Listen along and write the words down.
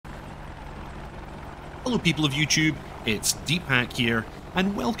Hello people of YouTube, it's Deepak here,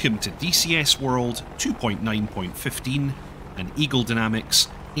 and welcome to DCS World 2.9.15 and Eagle Dynamics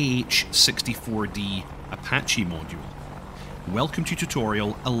AH-64D Apache module. Welcome to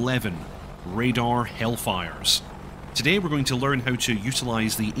tutorial 11, Radar Hellfires. Today we're going to learn how to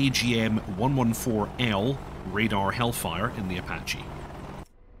utilise the AGM-114L Radar Hellfire in the Apache.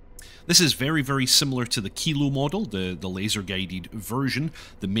 This is very similar to the Kilo model, the laser-guided version.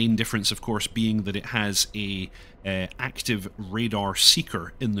 The main difference, of course, being that it has a active radar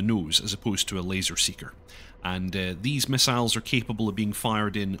seeker in the nose as opposed to a laser seeker. And these missiles are capable of being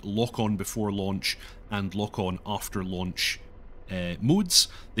fired in lock-on before launch and lock-on after launch modes.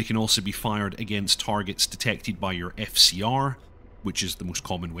 They can also be fired against targets detected by your FCR, which is the most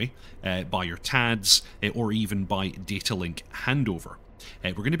common way, by your TADS, or even by data link handover.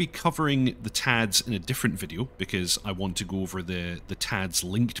 We're going to be covering the TADS in a different video because I want to go over the TADS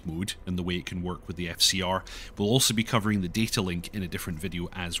linked mode and the way it can work with the FCR. We'll also be covering the data link in a different video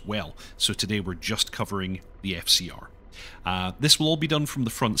as well. So today we're just covering the FCR. This will all be done from the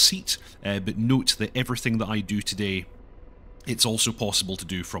front seat, but note that everything that I do today, it's also possible to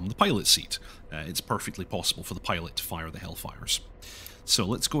do from the pilot seat. It's perfectly possible for the pilot to fire the Hellfires. So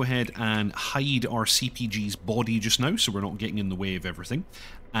let's go ahead and hide our CPG's body just now so we're not getting in the way of everything.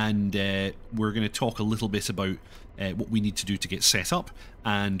 And we're going to talk a little bit about what we need to do to get set up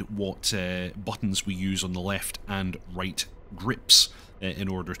and what buttons we use on the left and right grips in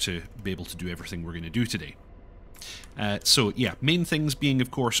order to be able to do everything we're going to do today. So yeah, main things being,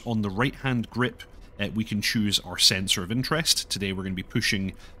 of course, on the right hand grip, we can choose our sensor of interest. Today we're going to be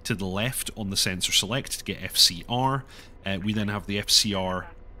pushing to the left on the sensor select to get FCR. We then have the FCR.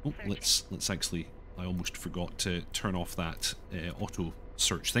 Oh, let's actually, I almost forgot to turn off that auto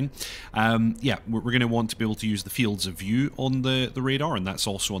search thing. Yeah, we're going to want to be able to use the fields of view on the radar, and that's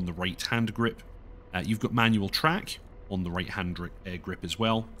also on the right hand grip. You've got manual track on the right hand grip as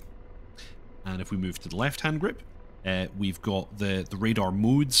well. And if we move to the left hand grip, we've got the radar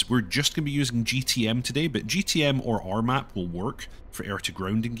modes. We're just going to be using GTM today, but GTM or RMAP will work for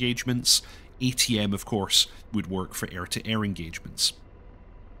air-to-ground engagements. ATM, of course, would work for air-to-air engagements.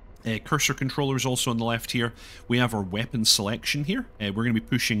 Cursor controller is also on the left here. We have our weapon selection here. We're going to be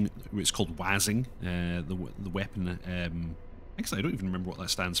pushing what's called WASing, the weapon... actually, I don't even remember what that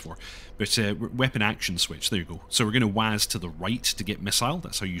stands for. But weapon action switch, there you go. So we're going to WAS to the right to get missile.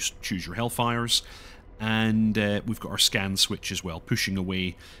 That's how you choose your Hellfires. And we've got our scan switch as well, pushing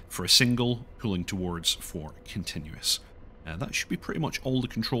away for a single, pulling towards for continuous. That should be pretty much all the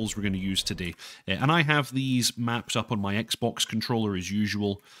controls we're going to use today. And I have these mapped up on my Xbox controller as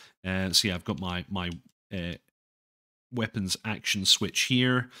usual. So yeah, I've got my weapons action switch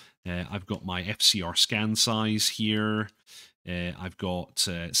here. I've got my FCR scan size here. I've got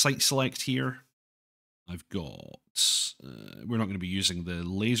sight select here. I've got, we're not going to be using the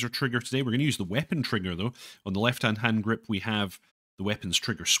laser trigger today. We're going to use the weapon trigger though. On the left-hand hand grip, we have the weapons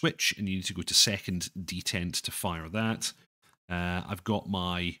trigger switch, and you need to go to second detent to fire that. I've got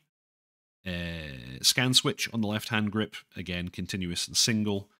my scan switch on the left-hand grip, again, continuous and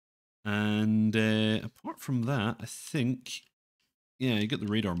single. And apart from that, I think, yeah, you get the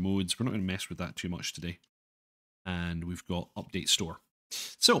radar modes. We're not going to mess with that too much today. And we've got update store.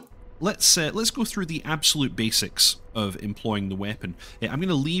 So let's go through the absolute basics of employing the weapon. I'm going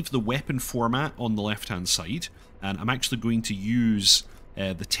to leave the weapon format on the left-hand side, and I'm actually going to use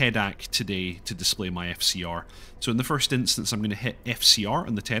the TEDAC today to display my FCR. So in the first instance, I'm going to hit FCR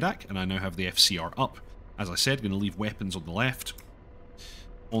on the TEDAC, and I now have the FCR up. As I said, I'm going to leave weapons on the left.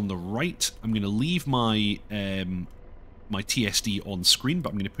 On the right, I'm going to leave my my TSD on screen, but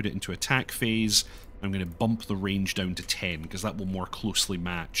I'm going to put it into attack phase. I'm going to bump the range down to 10 because that will more closely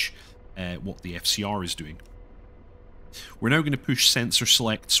match what the FCR is doing. We're now going to push sensor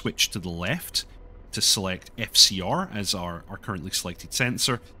select switch to the left to select FCR as our currently selected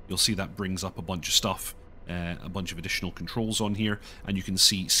sensor. You'll see that brings up a bunch of stuff, a bunch of additional controls on here, and you can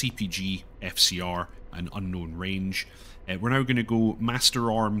see CPG, FCR, and unknown range. We're now going to go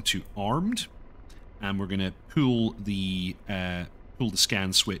master arm to armed, and we're going to pull the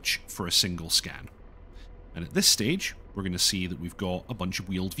scan switch for a single scan. And at this stage, we're going to see that we've got a bunch of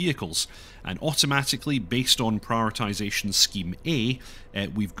wheeled vehicles. And automatically, based on prioritization scheme A,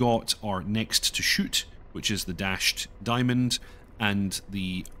 we've got our next to shoot, which is the dashed diamond, and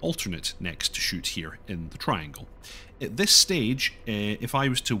the alternate next to shoot here in the triangle. At this stage, if I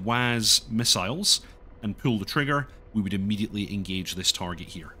was to WAS missiles and pull the trigger, we would immediately engage this target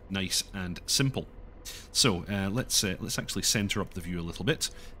here. Nice and simple. So let's actually center up the view a little bit.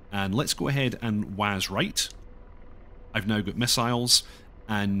 And let's go ahead and WAS right. I've now got missiles,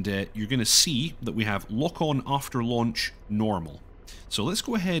 and you're going to see that we have lock on after launch normal. So let's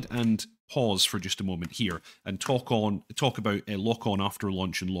go ahead and pause for just a moment here and talk about lock on after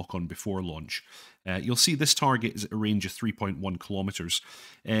launch and lock on before launch. You'll see this target is at a range of 3.1 kilometers.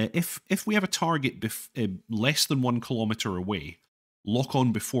 If we have a target less than 1 kilometer away, lock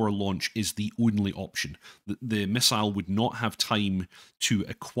on before launch is the only option. The missile would not have time to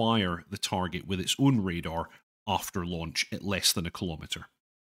acquire the target with its own radar after launch at less than a kilometer.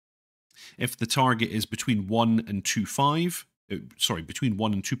 If the target is between 1 and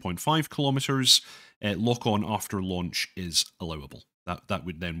 2.5 kilometers, lock on after launch is allowable. That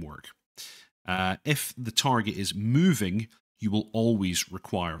would then work. If the target is moving, you will always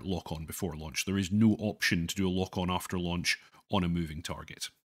require lock on before launch. There is no option to do a lock on after launch on a moving target.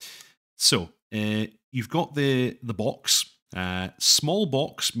 So you've got the box. Small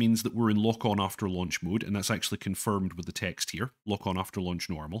box means that we're in lock on after launch mode, and that's actually confirmed with the text here, lock on after launch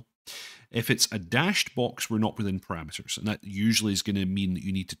normal. If it's a dashed box, we're not within parameters, and that usually is going to mean that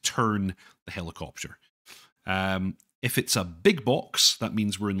you need to turn the helicopter. If it's a big box, that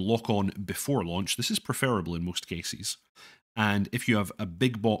means we're in lock on before launch. This is preferable in most cases. And if you have a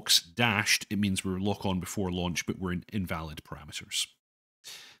big box dashed, it means we're lock on before launch, but we're in invalid parameters.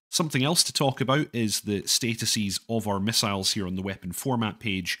 Something else to talk about is the statuses of our missiles here on the weapon format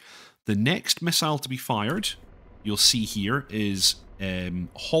page. The next missile to be fired, you'll see here, is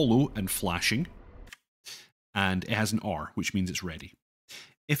hollow and flashing, and it has an R, which means it's ready.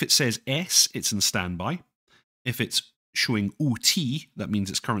 If it says S, it's in standby. If it's showing OT, that means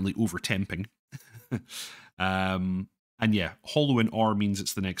it's currently over-temping. And yeah, hollow and R means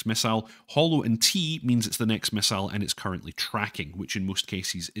it's the next missile. Hollow and T means it's the next missile and it's currently tracking, which in most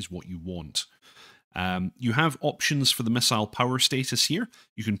cases is what you want. You have options for the missile power status here.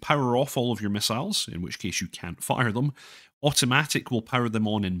 You can power off all of your missiles, in which case you can't fire them. Automatic will power them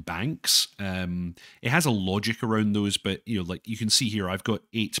on in banks. It has a logic around those, but like you can see here, I've got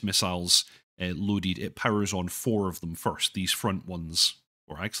 8 missiles loaded. It powers on 4 of them first. These front ones,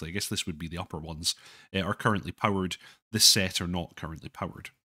 or actually I guess this would be the upper ones, are currently powered. This set are not currently powered.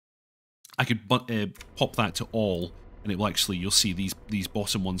 I could pop that to all, and it will actually, you'll see these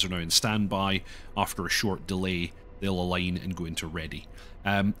bottom ones are now in standby. After a short delay, they'll align and go into ready.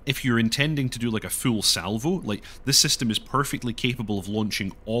 If you're intending to do like a full salvo, like this system is perfectly capable of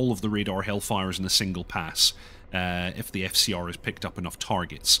launching all of the Radar Hellfires in a single pass. If the FCR has picked up enough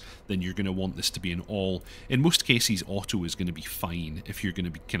targets, then you're going to want this to be an all. In most cases, auto is going to be fine if you're going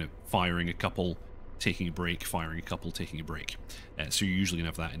to be kind of firing a couple, taking a break, firing a couple, taking a break. So you're usually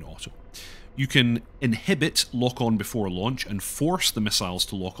going to have that in auto. You can inhibit lock on before launch and force the missiles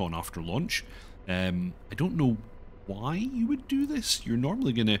to lock on after launch. I don't know why you would do this. You're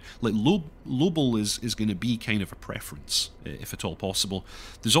normally going to, like, Lobel is going to be kind of a preference, if at all possible.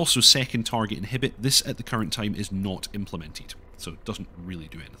 There's also second target inhibit. This at the current time is not implemented, so it doesn't really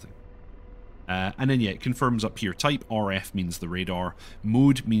do anything. And then, yeah, it confirms up here. Type RF means the radar.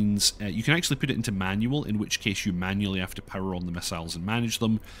 Mode means you can actually put it into manual, in which case you manually have to power on the missiles and manage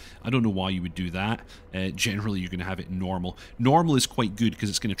them. I don't know why you would do that. Generally, you're going to have it in normal. Normal is quite good because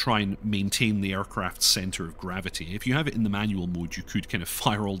it's going to try and maintain the aircraft's center of gravity. If you have it in the manual mode, you could kind of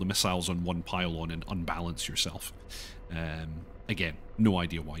fire all the missiles on one pylon and unbalance yourself. Again, no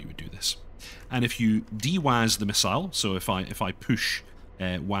idea why you would do this. And if you de-WAS the missile, so if I push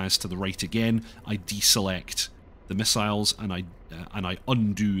WAS to the right again, I deselect the missiles and I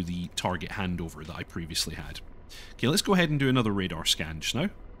undo the target handover that I previously had. Okay, let's go ahead and do another radar scan just now.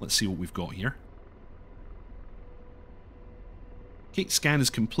 Let's see what we've got here. Okay, scan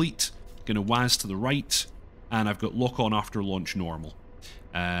is complete. Going to WAS to the right, and I've got lock on after launch normal.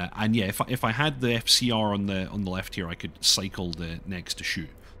 And yeah, if I had the FCR on the left here, I could cycle the next to shoot.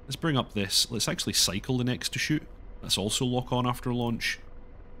 Let's bring up this. Let's actually cycle the next to shoot. That's also lock on after launch.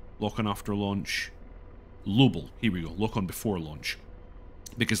 Lock on after launch. Lobel. Here we go. Lock on before launch,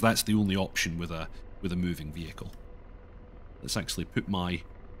 because that's the only option with a moving vehicle. Let's actually put my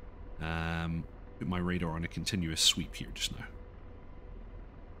radar on a continuous sweep here just now.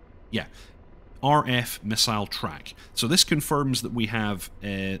 Yeah, RF missile track. So this confirms that we have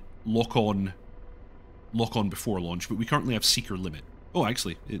lock on before launch, but we currently have seeker limit. Oh,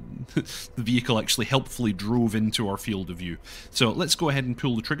 actually, the vehicle actually helpfully drove into our field of view. So let's go ahead and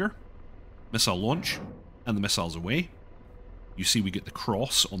pull the trigger. Missile launch, and the missile's away. You see we get the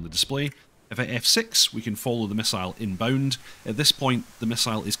cross on the display. If I F6, we can follow the missile inbound. At this point, the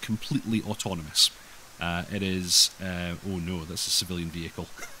missile is completely autonomous. It is... oh no, that's a civilian vehicle.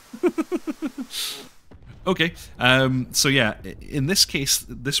 Okay, so yeah, in this case,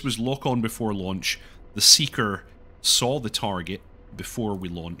 this was lock on before launch. The seeker saw the target, before we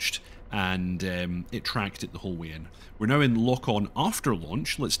launched, and it tracked it the whole way in. We're now in lock-on after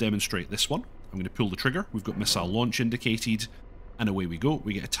launch. Let's demonstrate this one. I'm going to pull the trigger. We've got missile launch indicated, and away we go.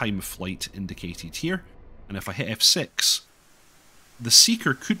 We get a time of flight indicated here, and if I hit F6, the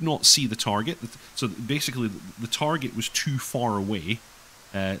seeker could not see the target. So basically, the target was too far away,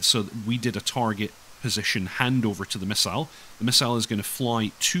 so we did a target position handover to the missile. The missile is going to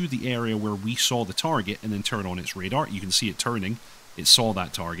fly to the area where we saw the target and then turn on its radar. You can see it turning. It saw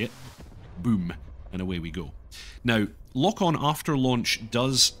that target. Boom. And away we go. Now, lock-on after launch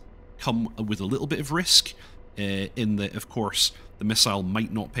does come with a little bit of risk, in that, of course, the missile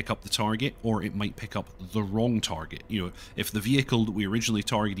might not pick up the target, or it might pick up the wrong target. You know, if the vehicle that we originally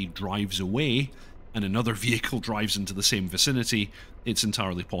targeted drives away, and another vehicle drives into the same vicinity, it's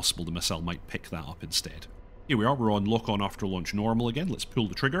entirely possible the missile might pick that up instead. Here we are, we're on lock-on after launch normal again. Let's pull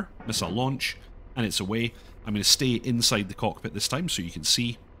the trigger, missile launch, and it's away. I'm going to stay inside the cockpit this time so you can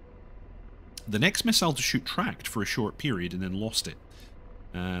see. The next missile to shoot tracked for a short period and then lost it.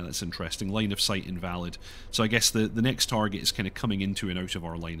 That's interesting. Line of sight invalid. So I guess the next target is kind of coming into and out of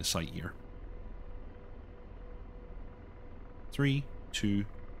our line of sight here. 3, 2,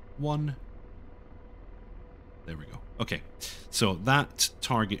 1. There we go. Okay, so that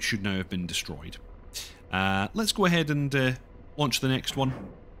target should now have been destroyed. Let's go ahead and launch the next one.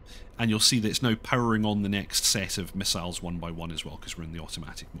 And you'll see that it's now powering on the next set of missiles one by one as well, because we're in the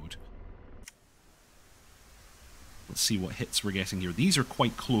automatic mode. Let's see what hits we're getting here. These are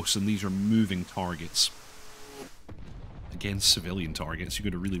quite close, and these are moving targets. Against civilian targets, you've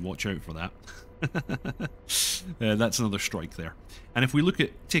got to really watch out for that. That's another strike there. And if we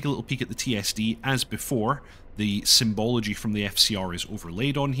take a little peek at the TSD, as before, the symbology from the FCR is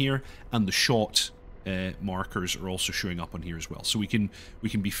overlaid on here, and the shot markers are also showing up on here as well. So we can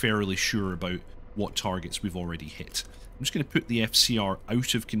be fairly sure about what targets we've already hit. I'm just going to put the FCR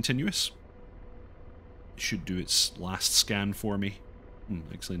out of continuous. It should do its last scan for me.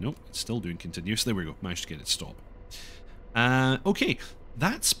 Actually, no, it's still doing continuous. There we go, managed to get it stopped. Okay,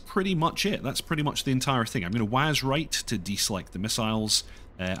 that's pretty much it. That's pretty much the entire thing. I'm going to WAS right to deselect the missiles,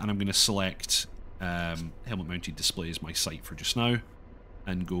 and I'm going to select helmet mounted display as my sight for just now,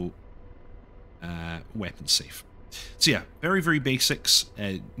 and go weapon safe. So yeah, very, very basics.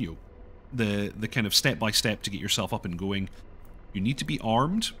 You know, the kind of step-by-step to get yourself up and going. You need to be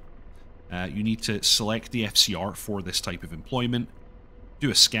armed. You need to select the FCR for this type of employment.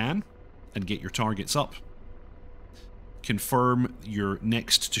 Do a scan and get your targets up. Confirm your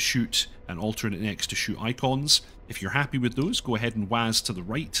next to shoot and alternate next to shoot icons. If you're happy with those, go ahead and WAS to the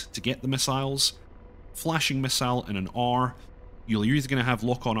right to get the missiles. Flashing missile and an R. You're either going to have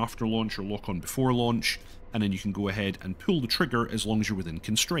lock-on after launch or lock-on before launch, and then you can go ahead and pull the trigger as long as you're within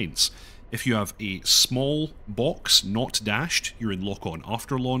constraints. If you have a small box, not dashed, you're in lock-on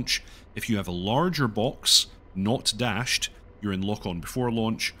after launch. If you have a larger box, not dashed, you're in lock-on before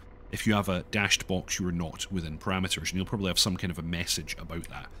launch. If you have a dashed box, you are not within parameters, and you'll probably have some kind of a message about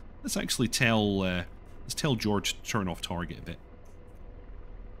that. Let's actually let's tell George to turn off target a bit.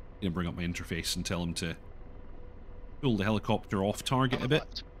 I'm going to bring up my interface and tell him to pull the helicopter off target a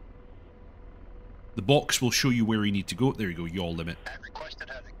bit. The box will show you where you need to go. There you go, yaw limit.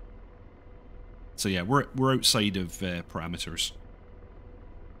 So yeah, we're outside of parameters.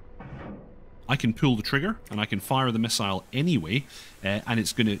 I can pull the trigger and I can fire the missile anyway, and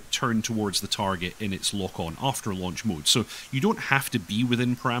it's going to turn towards the target in its lock-on after launch mode. So you don't have to be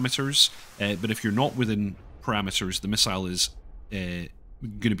within parameters, but if you're not within parameters, the missile is going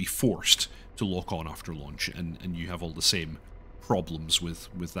to be forced to lock on after launch, and you have all the same problems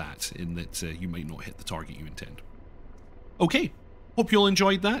with that, in that you might not hit the target you intend. Okay, hope you all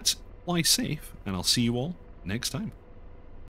enjoyed that. Fly safe, and I'll see you all next time.